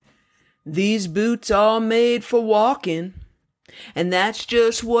These boots are made for walking, and that's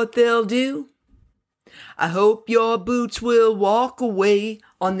just what they'll do. I hope your boots will walk away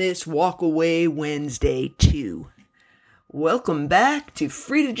on this Walk Away Wednesday too. Welcome back to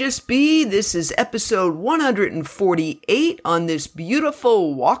Free to Just Be. This is episode 148 on this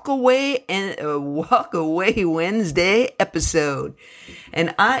beautiful Walk Away Wednesday episode.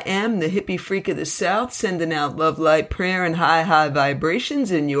 And I am the hippie freak of the South, sending out love, light, prayer, and high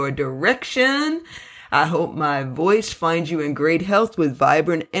vibrations in your direction. I hope my voice finds you in great health with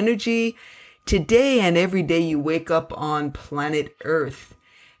vibrant energy today and every day you wake up on planet Earth.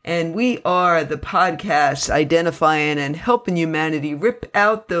 And we are the podcast identifying and helping humanity rip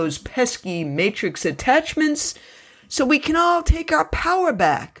out those pesky matrix attachments so we can all take our power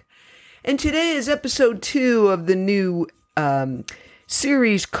back. And today is episode 2 of the new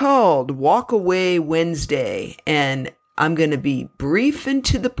series called Walk Away Wednesday. And I'm going to be brief and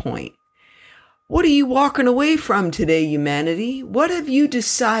to the point. What are you walking away from today, humanity? What have you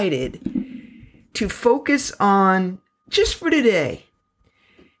decided to focus on just for today?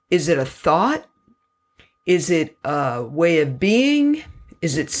 Is it a thought? Is it a way of being?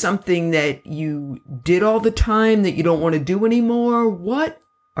 Is it something that you did all the time that you don't want to do anymore? What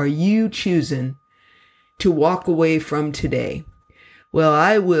are you choosing to walk away from today? Well,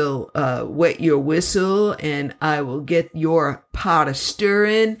 I will wet your whistle and I will get your pot a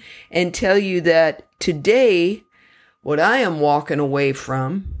stirring and tell you that today, what I am walking away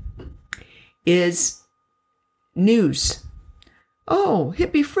from is news. Oh,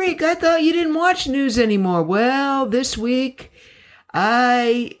 hippie freak, I thought you didn't watch news anymore. Well, this week,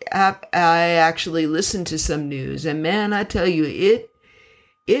 I actually listened to some news. And man, I tell you,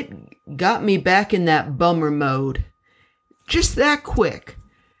 it got me back in that bummer mode. Just that quick.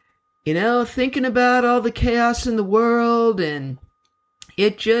 You know, thinking about all the chaos in the world, and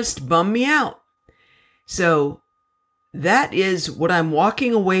it just bummed me out. So, that is what I'm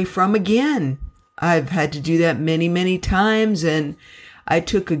walking away from again. I've had to do that many, many times, and I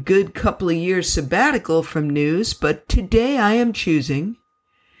took a good couple of years sabbatical from news, but today I am choosing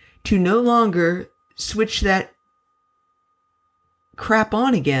to no longer switch that crap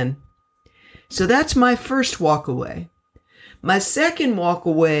on again. So that's my first walk away. My second walk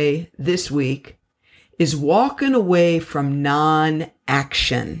away this week is walking away from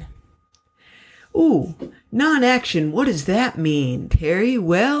non-action. Ooh, non-action, what does that mean, Terry?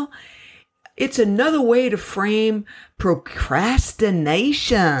 Well, it's another way to frame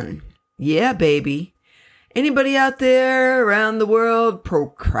procrastination. Yeah, baby. Anybody out there around the world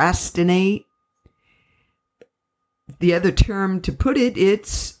procrastinate? The other term to put it,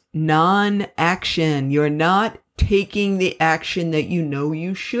 it's non-action. You're not taking the action that you know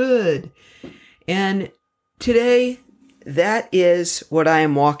you should. And today, that is what I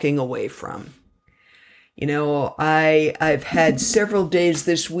am walking away from. You know, I've had several days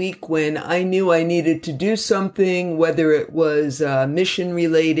this week when I knew I needed to do something, whether it was mission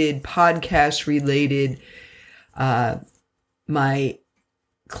related, podcast related, my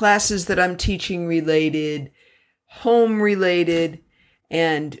classes that I'm teaching related, home related,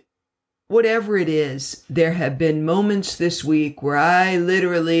 and whatever it is. There have been moments this week where I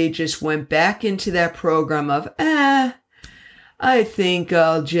literally just went back into that program of, I think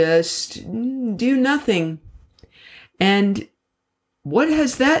I'll just do nothing. And what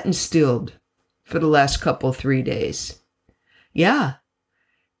has that instilled for the last 3 days? Yeah,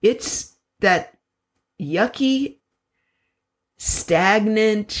 it's that yucky,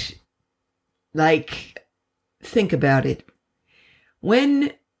 stagnant, think about it.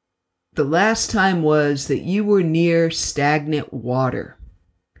 When the last time was that you were near stagnant water,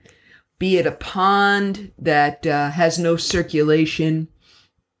 be it a pond that has no circulation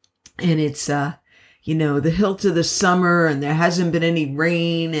and it's, the hilt of the summer and there hasn't been any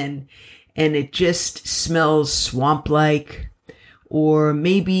rain and it just smells swamp-like. Or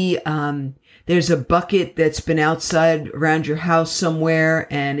maybe there's a bucket that's been outside around your house somewhere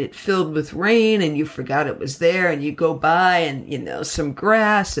and it filled with rain and you forgot it was there and you go by and, some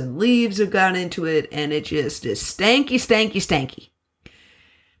grass and leaves have got into it and it just is stanky, stanky, stanky.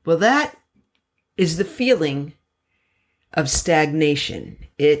 Well, that is the feeling of stagnation.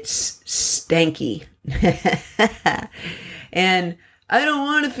 It's stanky. And I don't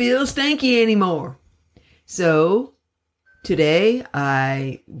want to feel stanky anymore. So today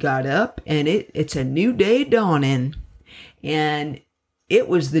I got up and it's a new day dawning. And it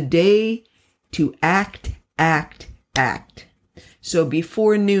was the day to act. So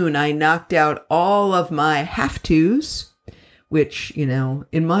before noon, I knocked out all of my have-tos, which,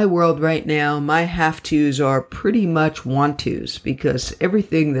 in my world right now, my have-tos are pretty much want-tos, because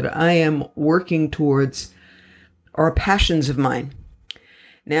everything that I am working towards are passions of mine.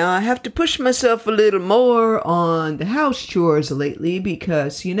 Now, I have to push myself a little more on the house chores lately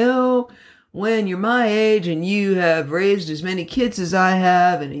because, when you're my age and you have raised as many kids as I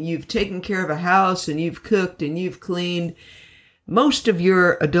have, and you've taken care of a house and you've cooked and you've cleaned most of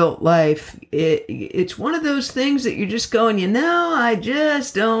your adult life, it's one of those things that you're just going, I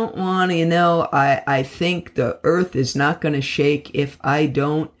just don't want to, I think the earth is not going to shake if I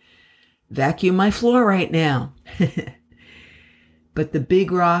don't vacuum my floor right now. But the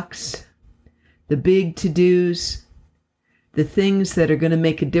big rocks, the big to-dos, the things that are going to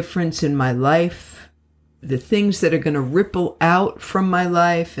make a difference in my life, the things that are going to ripple out from my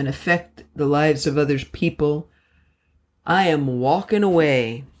life and affect the lives of other people, I am walking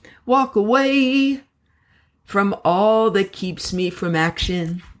away. Walk away from all that keeps me from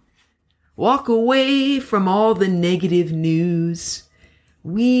action. Walk away from all the negative news.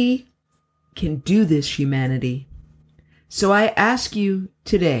 We can do this, humanity. So I ask you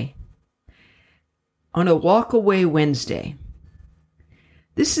today, on a Walk Away Wednesday,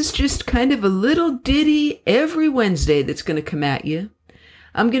 this is just kind of a little ditty every Wednesday that's going to come at you.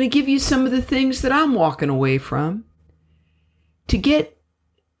 I'm going to give you some of the things that I'm walking away from to get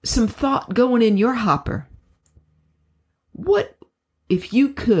some thought going in your hopper. What if you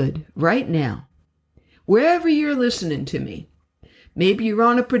could right now, wherever you're listening to me, maybe you're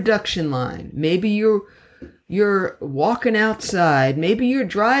on a production line, maybe you're walking outside, maybe you're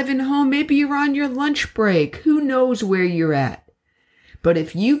driving home, maybe you're on your lunch break, who knows where you're at. But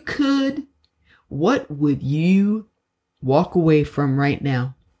if you could, what would you walk away from right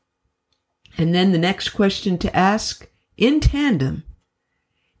now? And then the next question to ask in tandem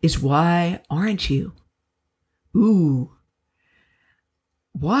is, why aren't you? Ooh.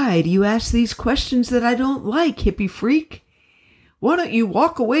 Why do you ask these questions that I don't like, hippie freak? Why don't you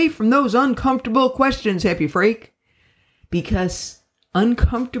walk away from those uncomfortable questions, hippie freak? Because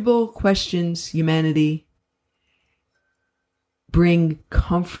uncomfortable questions, humanity, bring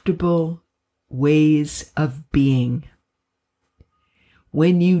comfortable ways of being.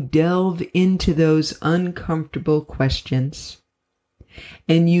 When you delve into those uncomfortable questions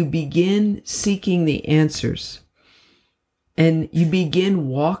and you begin seeking the answers and you begin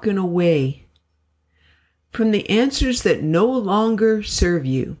walking away from the answers that no longer serve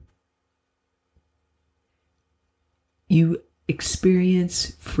you, you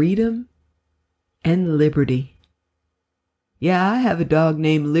experience freedom and liberty. Yeah, I have a dog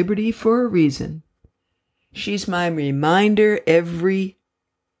named Liberty for a reason. She's my reminder every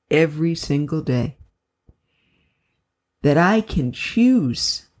single day that I can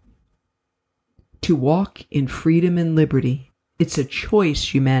choose to walk in freedom and liberty. It's a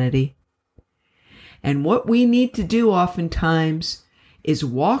choice, humanity. And what we need to do oftentimes is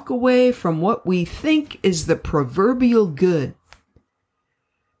walk away from what we think is the proverbial good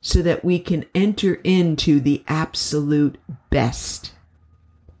so that we can enter into the absolute best.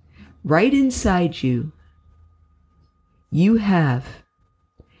 Right inside you, you have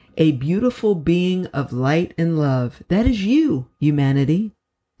a beautiful being of light and love. That is you, humanity.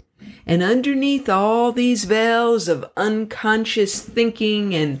 And underneath all these veils of unconscious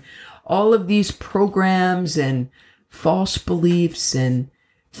thinking and all of these programs and false beliefs and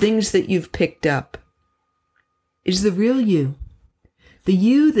things that you've picked up is the real you. The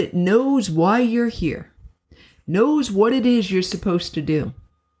you that knows why you're here, knows what it is you're supposed to do.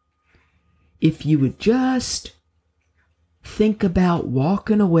 If you would just think about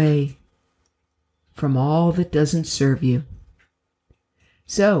walking away from all that doesn't serve you.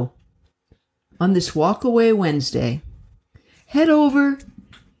 So, on this Walk Away Wednesday, head over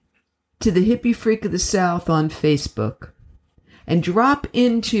to the Hippie Freak of the South on Facebook and drop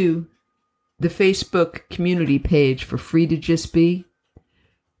into the Facebook community page for Free to Just Be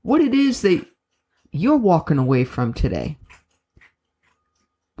what it is that you're walking away from today.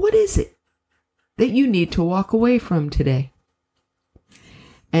 What is it that you need to walk away from today?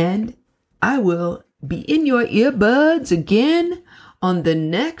 And I will be in your earbuds again on the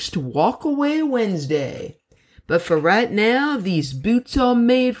next Walk Away Wednesday. But for right now, these boots are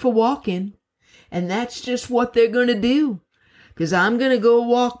made for walking. And that's just what they're going to do. Because I'm going to go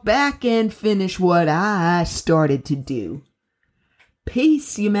walk back and finish what I started to do.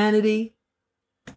 Peace, humanity.